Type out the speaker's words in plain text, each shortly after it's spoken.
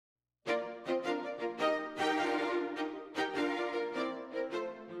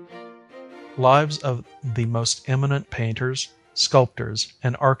Lives of the Most Eminent Painters, Sculptors,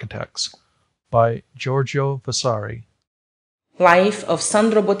 and Architects by Giorgio Vasari. Life of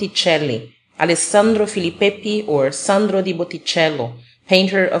Sandro Botticelli, Alessandro Filipepi or Sandro di Botticello,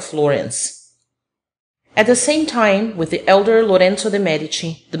 painter of Florence. At the same time with the elder Lorenzo de'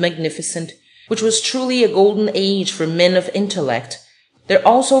 Medici, the Magnificent, which was truly a golden age for men of intellect, there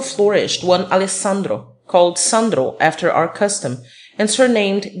also flourished one Alessandro, called Sandro after our custom, and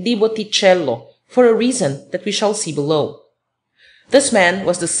surnamed di Botticello, for a reason that we shall see below. This man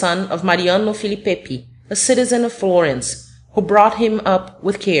was the son of Mariano Filipepi, a citizen of Florence, who brought him up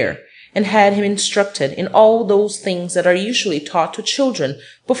with care, and had him instructed in all those things that are usually taught to children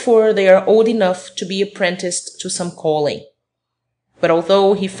before they are old enough to be apprenticed to some calling. But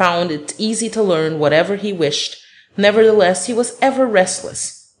although he found it easy to learn whatever he wished, nevertheless he was ever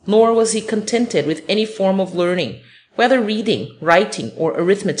restless, nor was he contented with any form of learning, whether reading, writing, or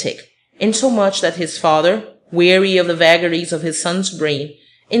arithmetic, insomuch that his father, weary of the vagaries of his son's brain,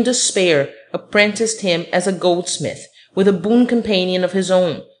 in despair apprenticed him as a goldsmith, with a boon companion of his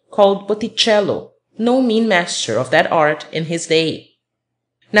own, called Botticello, no mean master of that art in his day.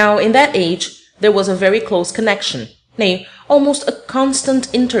 Now in that age there was a very close connection, nay, almost a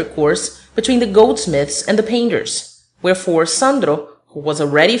constant intercourse between the goldsmiths and the painters, wherefore Sandro, who was a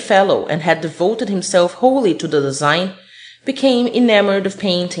ready fellow and had devoted himself wholly to the design, became enamored of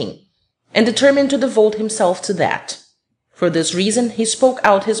painting, and determined to devote himself to that. For this reason he spoke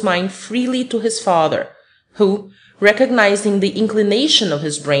out his mind freely to his father, who, recognizing the inclination of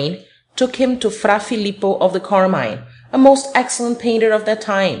his brain, took him to Fra Filippo of the Carmine, a most excellent painter of that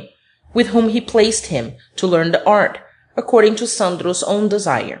time, with whom he placed him to learn the art, according to Sandro's own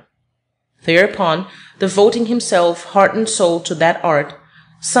desire. Thereupon, devoting himself heart and soul to that art,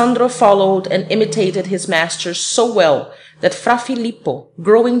 Sandro followed and imitated his master so well that Fra Filippo,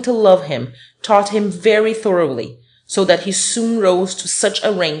 growing to love him, taught him very thoroughly, so that he soon rose to such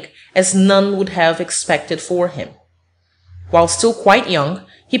a rank as none would have expected for him. While still quite young,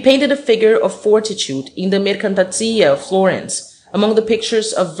 he painted a figure of Fortitude in the Mercantazia of Florence, among the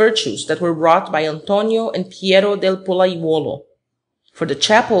pictures of virtues that were wrought by Antonio and Piero del Polaiuolo. For the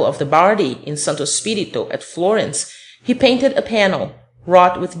chapel of the Bardi in Santo Spirito at Florence, he painted a panel,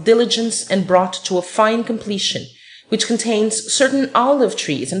 wrought with diligence and brought to a fine completion, which contains certain olive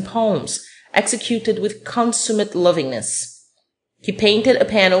trees and palms, executed with consummate lovingness. He painted a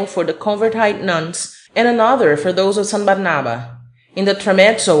panel for the Convertite nuns, and another for those of San Barnaba. In the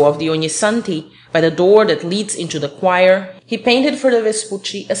tramezzo of the Ognissanti, by the door that leads into the choir, he painted for the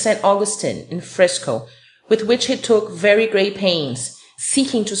Vespucci a St. Augustine in fresco, with which he took very great pains,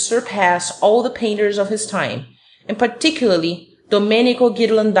 seeking to surpass all the painters of his time, and particularly Domenico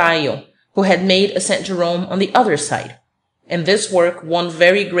Ghirlandaio, who had made a St. Jerome on the other side. And this work won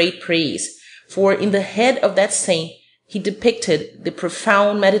very great praise, for in the head of that saint he depicted the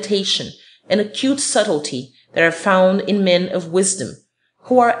profound meditation and acute subtlety that are found in men of wisdom,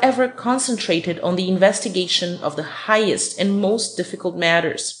 who are ever concentrated on the investigation of the highest and most difficult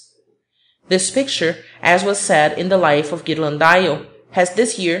matters. This picture, as was said in the life of Ghirlandaio, has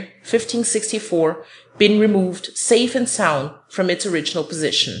this year, 1564, been removed safe and sound from its original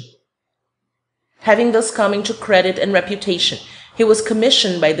position. Having thus come into credit and reputation, he was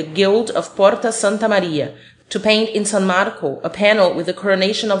commissioned by the Guild of Porta Santa Maria to paint in San Marco a panel with the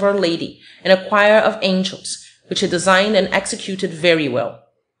coronation of Our Lady and a choir of angels, which he designed and executed very well.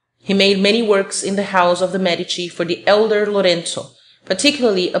 He made many works in the house of the Medici for the elder Lorenzo,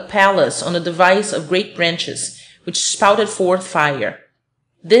 particularly a palace on a device of great branches, which spouted forth fire.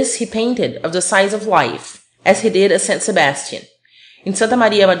 This he painted of the size of life, as he did a St. Sebastian. In Santa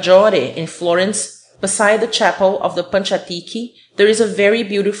Maria Maggiore in Florence, beside the chapel of the Panciatichi, there is a very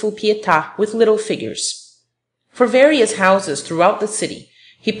beautiful Pietà with little figures. For various houses throughout the city,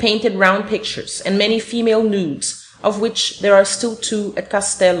 he painted round pictures and many female nudes, of which there are still two at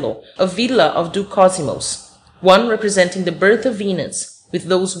Castello, a villa of Duke Cosimo's, one representing the birth of Venus, with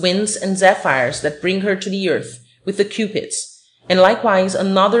those winds and zephyrs that bring her to the earth, with the Cupids, and likewise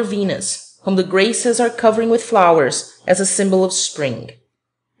another Venus, whom the Graces are covering with flowers as a symbol of spring.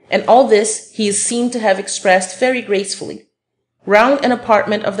 And all this he is seen to have expressed very gracefully. Round an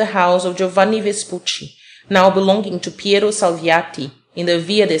apartment of the house of Giovanni Vespucci, now belonging to Piero Salviati, in the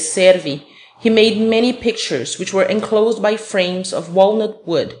Via de' Servi, he made many pictures which were enclosed by frames of walnut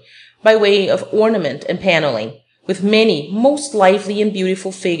wood, by way of ornament and panelling, with many most lively and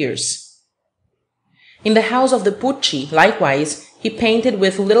beautiful figures. In the house of the Pucci, likewise, he painted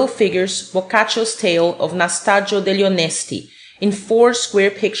with little figures Boccaccio's tale of Nastaggio degli Onesti, in 4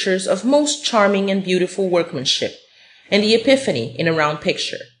 square pictures of most charming and beautiful workmanship, and the Epiphany in a round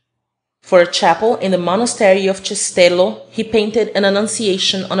picture. For a chapel in the monastery of Cestello, he painted an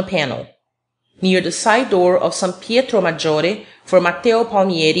Annunciation on a panel. Near the side door of San Pietro Maggiore, for Matteo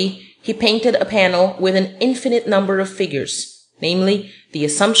Palmieri, he painted a panel with an infinite number of figures, namely, the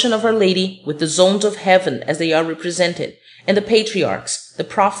Assumption of Our Lady with the zones of heaven as they are represented, and the patriarchs, the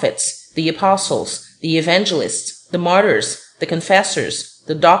prophets, the apostles, the evangelists, the martyrs, the confessors,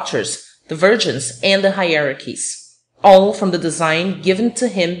 the doctors, the virgins, and the hierarchies, all from the design given to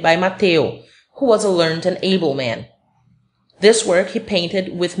him by Matteo, who was a learned and able man. This work he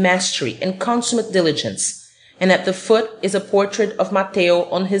painted with mastery and consummate diligence, and at the foot is a portrait of Matteo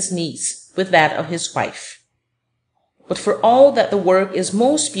on his knees, with that of his wife. But for all that the work is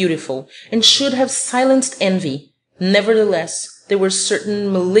most beautiful and should have silenced envy, nevertheless there were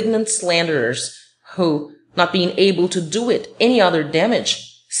certain malignant slanderers who, not being able to do it any other damage,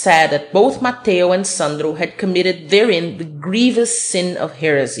 said that both Matteo and Sandro had committed therein the grievous sin of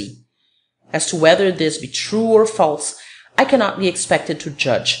heresy. As to whether this be true or false, I cannot be expected to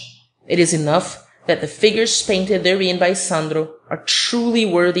judge. It is enough that the figures painted therein by Sandro are truly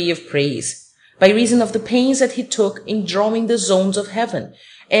worthy of praise, by reason of the pains that he took in drawing the zones of heaven,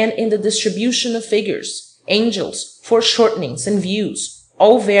 and in the distribution of figures, angels, foreshortenings, and views,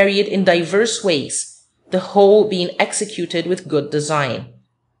 all varied in diverse ways, the whole being executed with good design.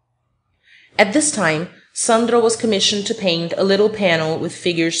 At this time, Sandro was commissioned to paint a little panel with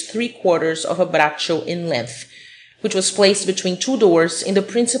figures 3/4 of a braccio in length, which was placed between two doors in the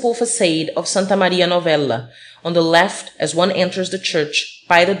principal facade of Santa Maria Novella, on the left as one enters the church,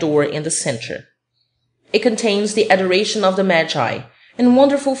 by the door in the center. It contains the Adoration of the Magi, and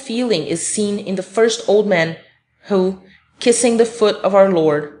wonderful feeling is seen in the first old man, who, kissing the foot of our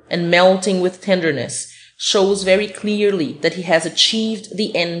Lord, and melting with tenderness, shows very clearly that he has achieved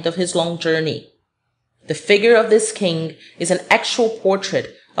the end of his long journey. The figure of this king is an actual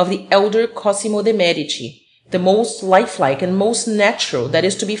portrait of the elder Cosimo de' Medici, the most lifelike and most natural that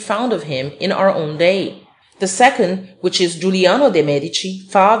is to be found of him in our own day. The second, which is Giuliano de' Medici,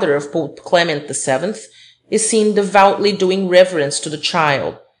 father of Pope Clement VII, is seen devoutly doing reverence to the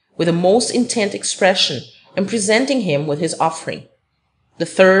child, with a most intent expression, and presenting him with his offering. The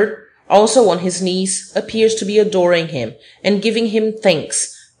third, also on his knees, appears to be adoring him and giving him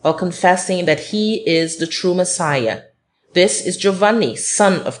thanks, while confessing that he is the true Messiah. This is Giovanni,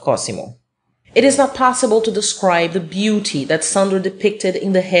 son of Cosimo. It is not possible to describe the beauty that Sandro depicted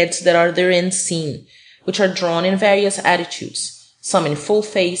in the heads that are therein seen, which are drawn in various attitudes, some in full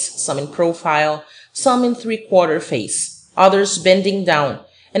face, some in profile, some in 3/4 face, others bending down,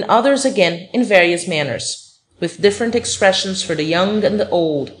 and others again in various manners, with different expressions for the young and the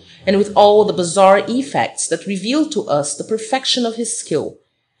old, and with all the bizarre effects that reveal to us the perfection of his skill.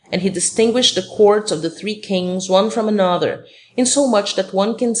 And he distinguished the courts of the three kings one from another, insomuch that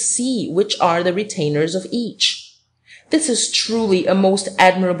one can see which are the retainers of each. This is truly a most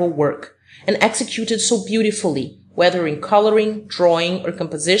admirable work, and executed so beautifully, whether in coloring, drawing, or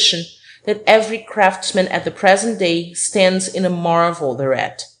composition, that every craftsman at the present day stands in a marvel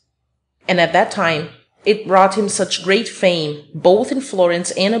thereat. And at that time it brought him such great fame, both in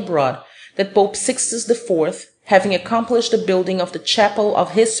Florence and abroad, that Pope Sixtus IV, having accomplished the building of the chapel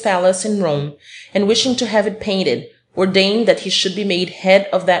of his palace in Rome, and wishing to have it painted, ordained that he should be made head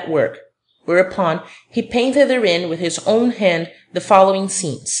of that work, whereupon he painted therein with his own hand the following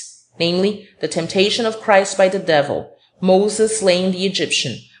scenes, namely, the temptation of Christ by the devil, Moses slaying the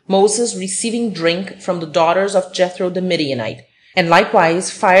Egyptian, Moses receiving drink from the daughters of Jethro the Midianite, and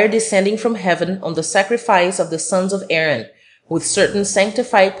likewise fire descending from heaven on the sacrifice of the sons of Aaron, with certain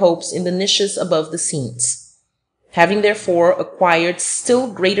sanctified popes in the niches above the scenes. Having therefore acquired still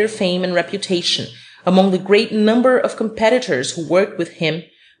greater fame and reputation among the great number of competitors who worked with him,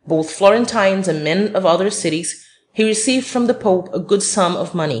 both Florentines and men of other cities, he received from the Pope a good sum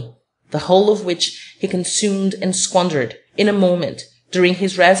of money, the whole of which he consumed and squandered in a moment during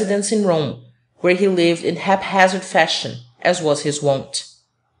his residence in Rome, where he lived in haphazard fashion, as was his wont.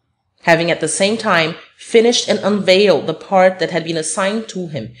 Having at the same time finished and unveiled the part that had been assigned to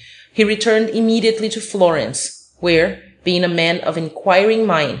him, he returned immediately to Florence, where, being a man of inquiring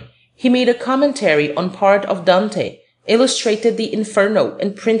mind, he made a commentary on part of Dante, illustrated the Inferno,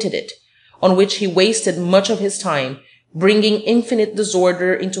 and printed it, on which he wasted much of his time, bringing infinite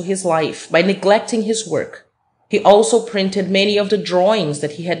disorder into his life by neglecting his work. He also printed many of the drawings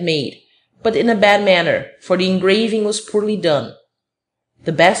that he had made, but in a bad manner, for the engraving was poorly done.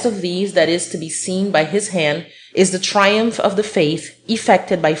 The best of these that is to be seen by his hand is the Triumph of the Faith,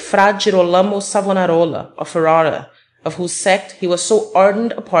 effected by Fra Girolamo Savonarola of Ferrara, of whose sect he was so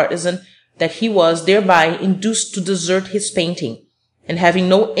ardent a partisan that he was thereby induced to desert his painting, and having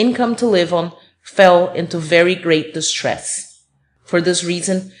no income to live on, fell into very great distress. For this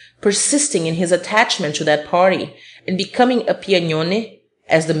reason, persisting in his attachment to that party, and becoming a Piagnone,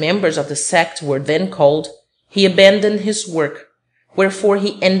 as the members of the sect were then called, he abandoned his work, wherefore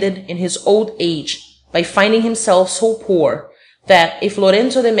he ended in his old age by finding himself so poor that if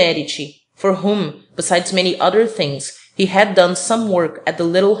Lorenzo de' Medici, for whom, besides many other things, he had done some work at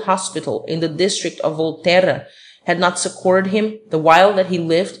the little hospital in the district of Volterra, had not succoured him the while that he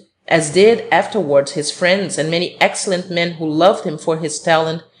lived, as did afterwards his friends and many excellent men who loved him for his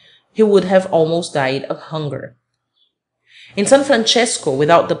talent, he would have almost died of hunger. In San Francesco,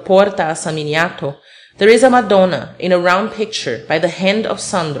 without the Porta a San Miniato, there is a Madonna in a round picture by the hand of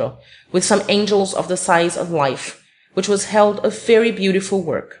Sandro, with some angels of the size of life, which was held a very beautiful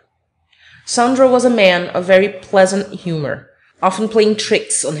work. Sandro was a man of very pleasant humour, often playing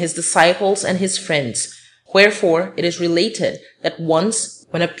tricks on his disciples and his friends, wherefore it is related that once,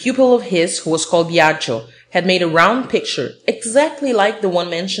 when a pupil of his, who was called Biagio, had made a round picture exactly like the one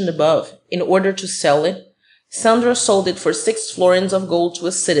mentioned above, in order to sell it, Sandro sold it for 6 florins of gold to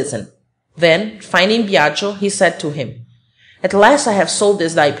a citizen. Then, finding Biagio, he said to him, "At last I have sold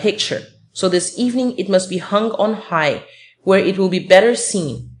this thy picture, so this evening it must be hung on high, where it will be better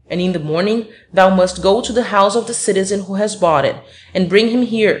seen, and in the morning thou must go to the house of the citizen who has bought it, and bring him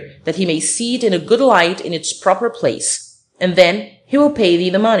here, that he may see it in a good light in its proper place, and then he will pay thee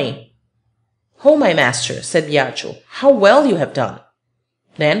the money." "Oh, my master," said Biagio, "how well you have done."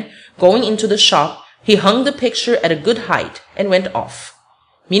 Then, going into the shop, he hung the picture at a good height, and went off.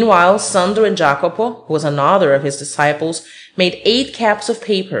 Meanwhile, Sandro and Jacopo, who was another of his disciples, made 8 caps of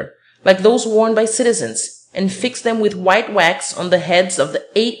paper, like those worn by citizens, and fixed them with white wax on the heads of the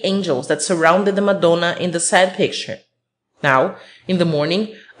 8 angels that surrounded the Madonna in the sad picture. Now, in the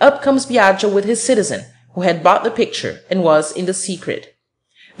morning, up comes Biagio with his citizen, who had bought the picture, and was in the secret.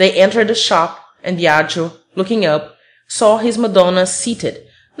 They entered the shop, and Biagio, looking up, saw his Madonna seated,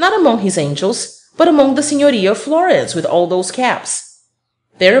 not among his angels, but among the Signoria of Florence with all those caps.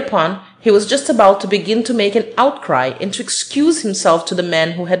 Thereupon he was just about to begin to make an outcry and to excuse himself to the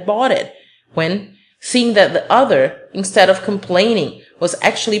man who had bought it, when, seeing that the other, instead of complaining, was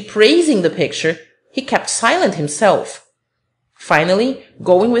actually praising the picture, he kept silent himself. Finally,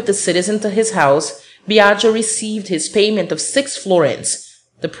 going with the citizen to his house, Biagio received his payment of 6 florins,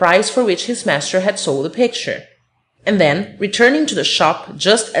 the price for which his master had sold the picture. And then, returning to the shop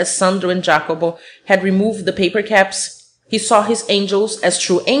just as Sandro and Jacopo had removed the paper caps, he saw his angels as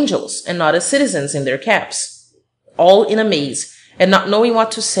true angels and not as citizens in their caps. All in a maze, and not knowing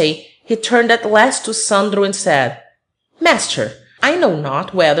what to say, he turned at last to Sandro and said, "Master, I know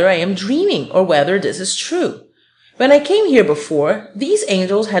not whether I am dreaming or whether this is true. When I came here before, these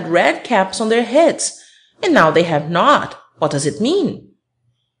angels had red caps on their heads, and now they have not. What does it mean?"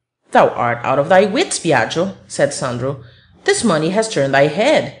 "Thou art out of thy wits, Biagio," said Sandro. "This money has turned thy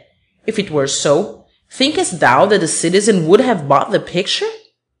head. If it were so, thinkest thou that the citizen would have bought the picture?"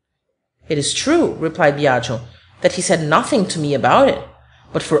 "It is true," replied Biagio, "that he said nothing to me about it,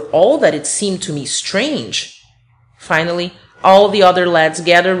 but for all that it seemed to me strange." Finally, all the other lads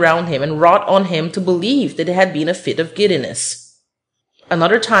gathered round him and wrought on him to believe that it had been a fit of giddiness.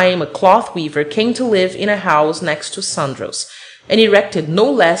 Another time a cloth weaver came to live in a house next to Sandro's, and erected no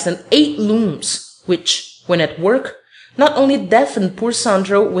less than 8 looms, which, when at work, not only deafened poor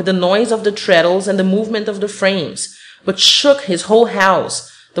Sandro with the noise of the treadles and the movement of the frames, but shook his whole house,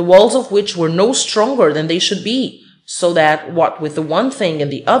 the walls of which were no stronger than they should be, so that, what with the one thing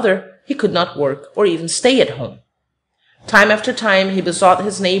and the other, he could not work or even stay at home. Time after time he besought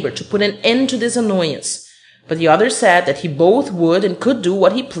his neighbor to put an end to this annoyance, but the other said that he both would and could do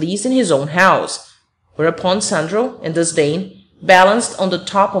what he pleased in his own house, whereupon Sandro, in disdain, balanced on the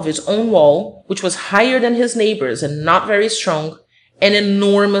top of his own wall, which was higher than his neighbor's and not very strong, an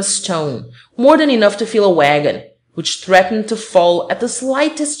enormous stone, more than enough to fill a wagon, which threatened to fall at the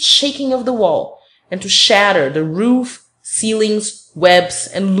slightest shaking of the wall, and to shatter the roof, ceilings, webs,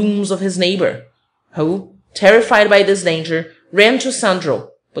 and looms of his neighbor, who, terrified by this danger, ran to Sandro,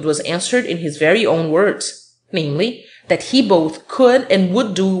 but was answered in his very own words, namely, that he both could and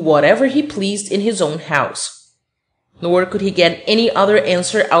would do whatever he pleased in his own house. Nor could he get any other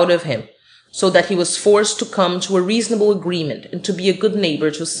answer out of him, so that he was forced to come to a reasonable agreement and to be a good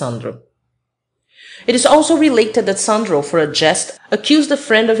neighbor to Sandro. It is also related that Sandro, for a jest, accused a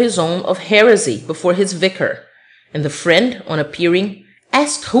friend of his own of heresy before his vicar, and the friend, on appearing,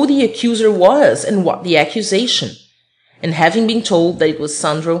 asked who the accuser was and what the accusation, and having been told that it was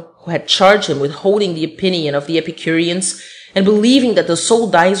Sandro, who had charged him with holding the opinion of the Epicureans and believing that the soul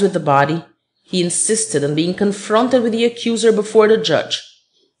dies with the body, He insisted on being confronted with the accuser before the judge.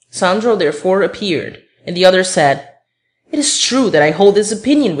 Sandro therefore appeared, and the other said, "It is true that I hold this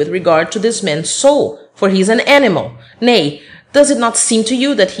opinion with regard to this man's soul, for he is an animal. Nay, does it not seem to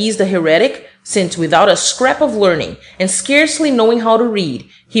you that he is the heretic, since without a scrap of learning, and scarcely knowing how to read,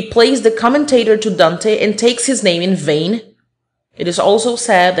 he plays the commentator to Dante and takes his name in vain? It is also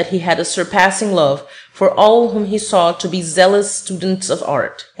said that he had a surpassing love for all whom he saw to be zealous students of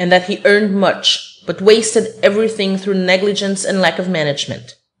art, and that he earned much, but wasted everything through negligence and lack of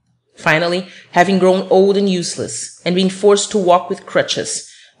management. Finally, having grown old and useless, and being forced to walk with crutches,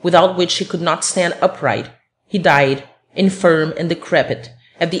 without which he could not stand upright, he died, infirm and decrepit,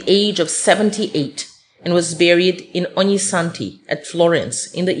 at the age of 78, and was buried in Ognissanti at Florence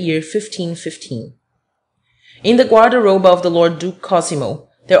in the year 1515. In the guardaroba of the Lord Duke Cosimo,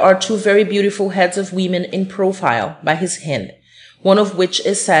 there are two very beautiful heads of women in profile by his hand, one of which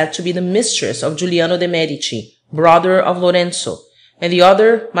is said to be the mistress of Giuliano de' Medici, brother of Lorenzo, and the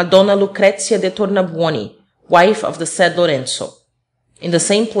other Madonna Lucrezia de Tornabuoni, wife of the said Lorenzo. In the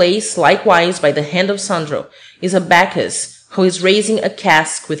same place, likewise by the hand of Sandro, is a Bacchus who is raising a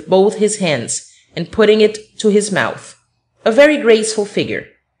cask with both his hands and putting it to his mouth, a very graceful figure.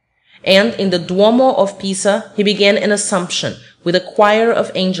 And in the Duomo of Pisa he began an Assumption with a choir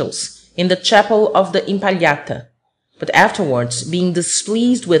of angels in the chapel of the Impagliata, but afterwards, being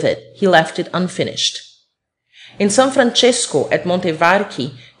displeased with it, he left it unfinished. In San Francesco at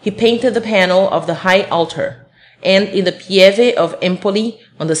Montevarchi he painted the panel of the high altar, and in the Pieve of Empoli,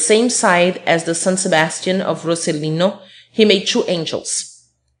 on the same side as the San Sebastian of Rossellino, he made two angels.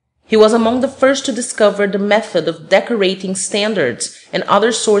 He was among the first to discover the method of decorating standards and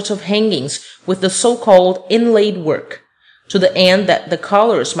other sorts of hangings with the so-called inlaid work, to the end that the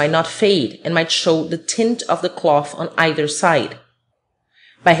colors might not fade and might show the tint of the cloth on either side.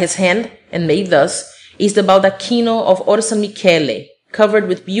 By his hand, and made thus, is the baldacchino of Or San Michele, covered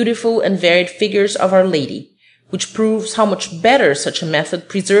with beautiful and varied figures of Our Lady, which proves how much better such a method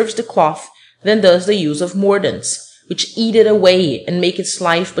preserves the cloth than does the use of mordants, which eat it away and make its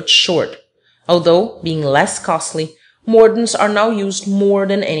life but short, although, being less costly, mordants are now used more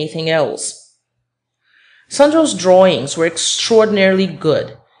than anything else. Sandro's drawings were extraordinarily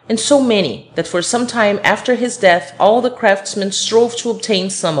good, and so many that for some time after his death all the craftsmen strove to obtain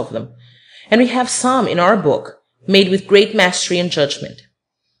some of them, and we have some in our book, made with great mastery and judgment.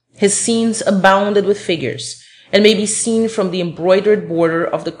 His scenes abounded with figures, and may be seen from the embroidered border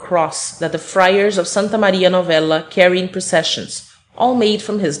of the cross that the friars of Santa Maria Novella carry in processions, all made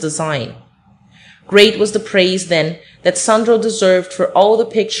from his design. Great was the praise, then, that Sandro deserved for all the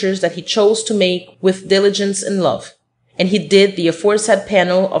pictures that he chose to make with diligence and love, and he did the aforesaid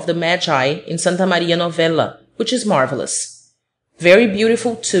panel of the Magi in Santa Maria Novella, which is marvelous. Very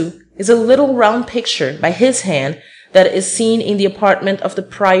beautiful, too, is a little round picture by his hand that is seen in the apartment of the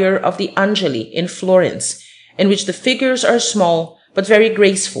Prior of the Angeli in Florence, in which the figures are small but very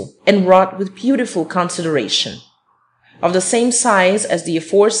graceful and wrought with beautiful consideration. Of the same size as the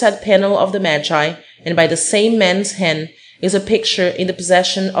aforesaid panel of the Magi, and by the same man's hand, is a picture in the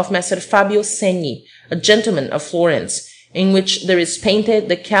possession of Messer Fabio Segni, a gentleman of Florence, in which there is painted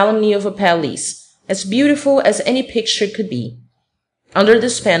the calumny of Apelles, as beautiful as any picture could be. Under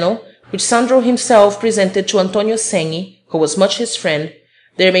this panel, which Sandro himself presented to Antonio Segni, who was much his friend,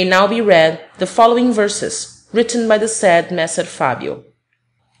 there may now be read the following verses, written by the said Messer Fabio.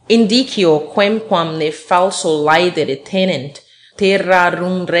 Indicio quemquam ne falso laedere tenent,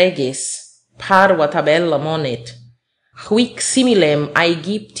 terrarum reges, parva tabella monet, huic similem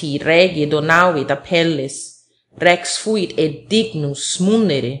Aegypti rege donavit Apelles, rex fuit et dignus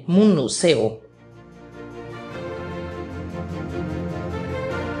munere munus eo.